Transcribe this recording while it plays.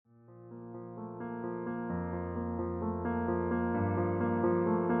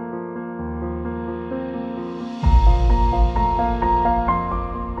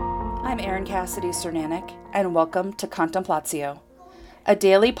Karen Cassidy Cernanik, and welcome to Contemplatio, a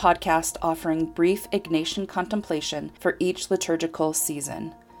daily podcast offering brief Ignatian contemplation for each liturgical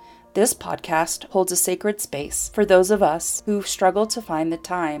season. This podcast holds a sacred space for those of us who struggle to find the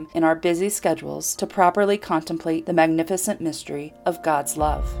time in our busy schedules to properly contemplate the magnificent mystery of God's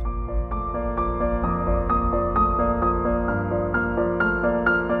love.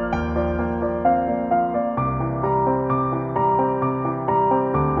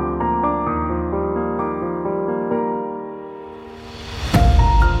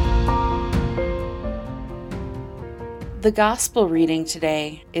 The Gospel reading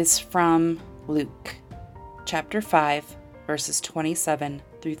today is from Luke, chapter 5, verses 27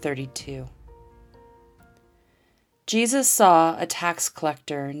 through 32. Jesus saw a tax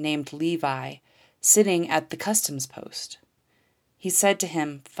collector named Levi sitting at the customs post. He said to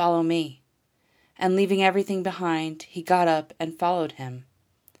him, "Follow me." And leaving everything behind, he got up and followed him.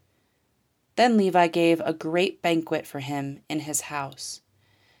 Then Levi gave a great banquet for him in his house,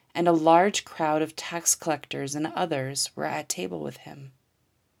 and a large crowd of tax collectors and others were at table with him.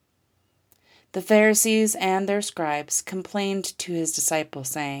 The Pharisees and their scribes complained to his disciples,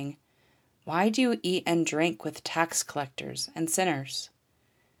 saying, "Why do you eat and drink with tax collectors and sinners?"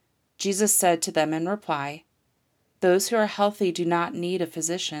 Jesus said to them in reply, "Those who are healthy do not need a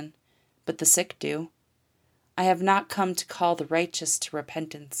physician, but the sick do. I have not come to call the righteous to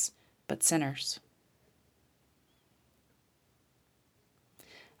repentance, but sinners."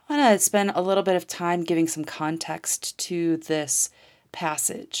 I want to spend a little bit of time giving some context to this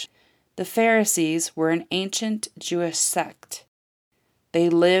passage. The Pharisees were an ancient Jewish sect. They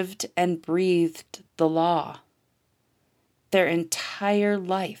lived and breathed the law. Their entire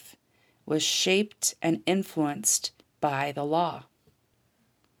life was shaped and influenced by the law.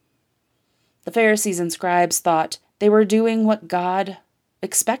 The Pharisees and scribes thought they were doing what God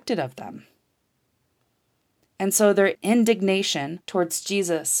expected of them. And so their indignation towards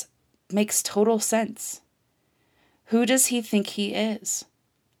Jesus makes total sense. Who does he think he is?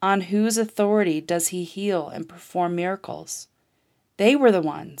 On whose authority does he heal and perform miracles? They were the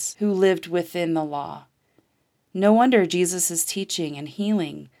ones who lived within the law. No wonder Jesus' teaching and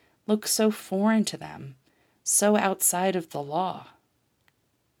healing look so foreign to them, so outside of the law.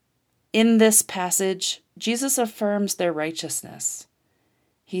 In this passage, Jesus affirms their righteousness.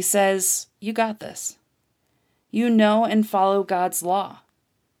 He says, "You got this. You know and follow God's law."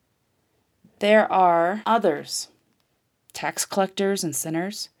 There are others, tax collectors and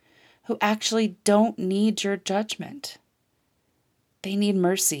sinners, who actually don't need your judgment. They need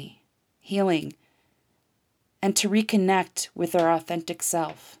mercy, healing, and to reconnect with their authentic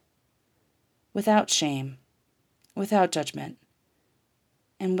self, without shame, without judgment,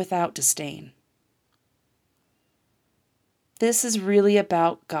 and without disdain. This is really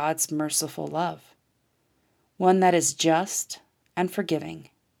about God's merciful love. One that is just and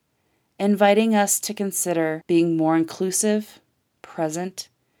forgiving, inviting us to consider being more inclusive, present,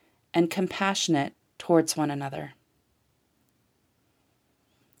 and compassionate towards one another.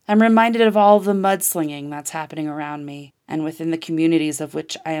 I'm reminded of all the mudslinging that's happening around me and within the communities of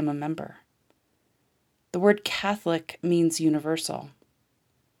which I am a member. The word Catholic means universal,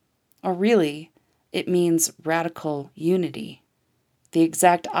 or really, it means radical unity, the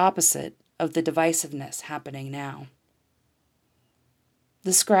exact opposite of the divisiveness happening now.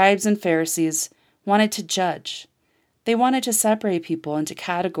 The scribes and Pharisees wanted to judge. They wanted to separate people into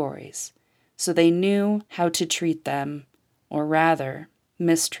categories so they knew how to treat them, or rather,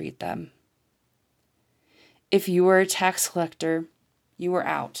 mistreat them. If you were a tax collector, you were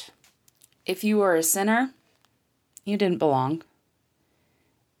out. If you were a sinner, you didn't belong.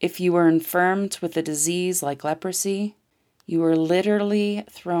 If you were infirmed with a disease like leprosy, you were literally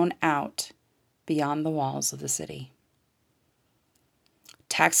thrown out beyond the walls of the city.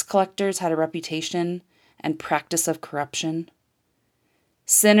 Tax collectors had a reputation and practice of corruption.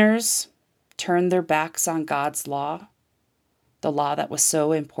 Sinners turned their backs on God's law, the law that was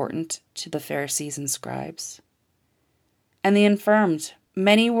so important to the Pharisees and scribes. And the infirmed,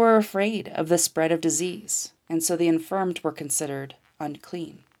 many were afraid of the spread of disease, and so the infirmed were considered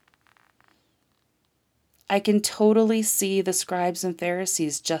unclean. I can totally see the scribes and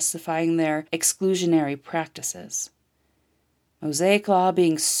Pharisees justifying their exclusionary practices. Mosaic law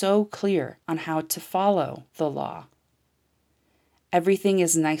being so clear on how to follow the law. Everything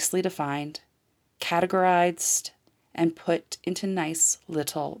is nicely defined, categorized, and put into nice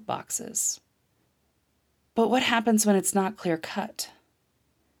little boxes. But what happens when it's not clear cut?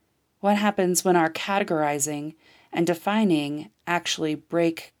 What happens when our categorizing and defining actually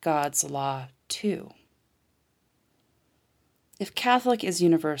break God's law too? If Catholic is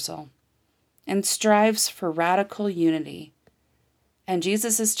universal, and strives for radical unity. And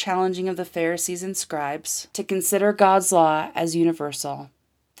Jesus' challenging of the Pharisees and scribes to consider God's law as universal,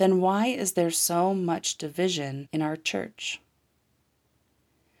 then why is there so much division in our church?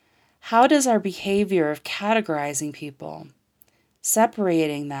 How does our behavior of categorizing people,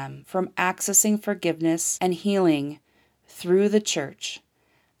 separating them from accessing forgiveness and healing through the church,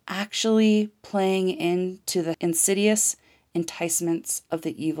 actually playing into the insidious enticements of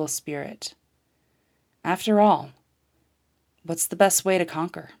the evil spirit? After all, what's the best way to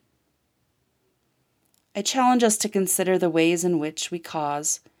conquer? I challenge us to consider the ways in which we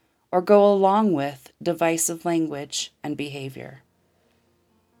cause or go along with divisive language and behavior.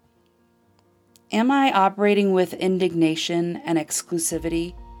 Am I operating with indignation and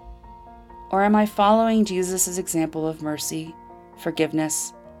exclusivity? Or am I following Jesus' example of mercy,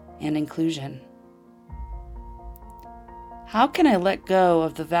 forgiveness, and inclusion? How can I let go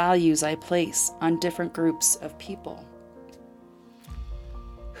of the values I place on different groups of people?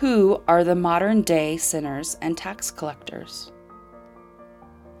 Who are the modern-day sinners and tax collectors?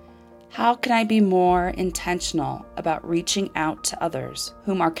 How can I be more intentional about reaching out to others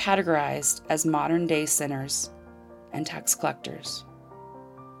whom are categorized as modern-day sinners and tax collectors?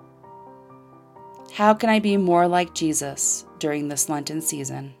 How can I be more like Jesus during this Lenten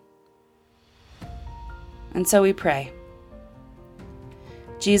season? And so we pray.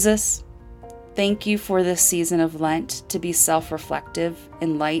 Jesus, thank you for this season of Lent to be self-reflective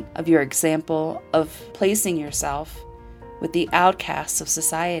in light of your example of placing yourself with the outcasts of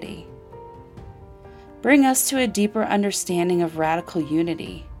society. Bring us to a deeper understanding of radical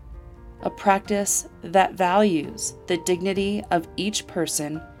unity, a practice that values the dignity of each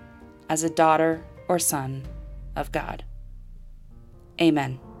person as a daughter or son of God.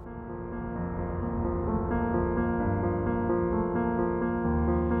 Amen.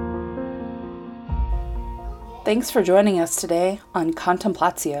 Thanks for joining us today on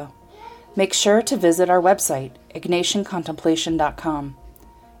Contemplatio. Make sure to visit our website, ignatiancontemplation.com.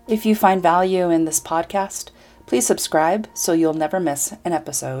 If you find value in this podcast, please subscribe so you'll never miss an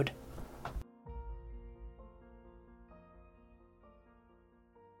episode.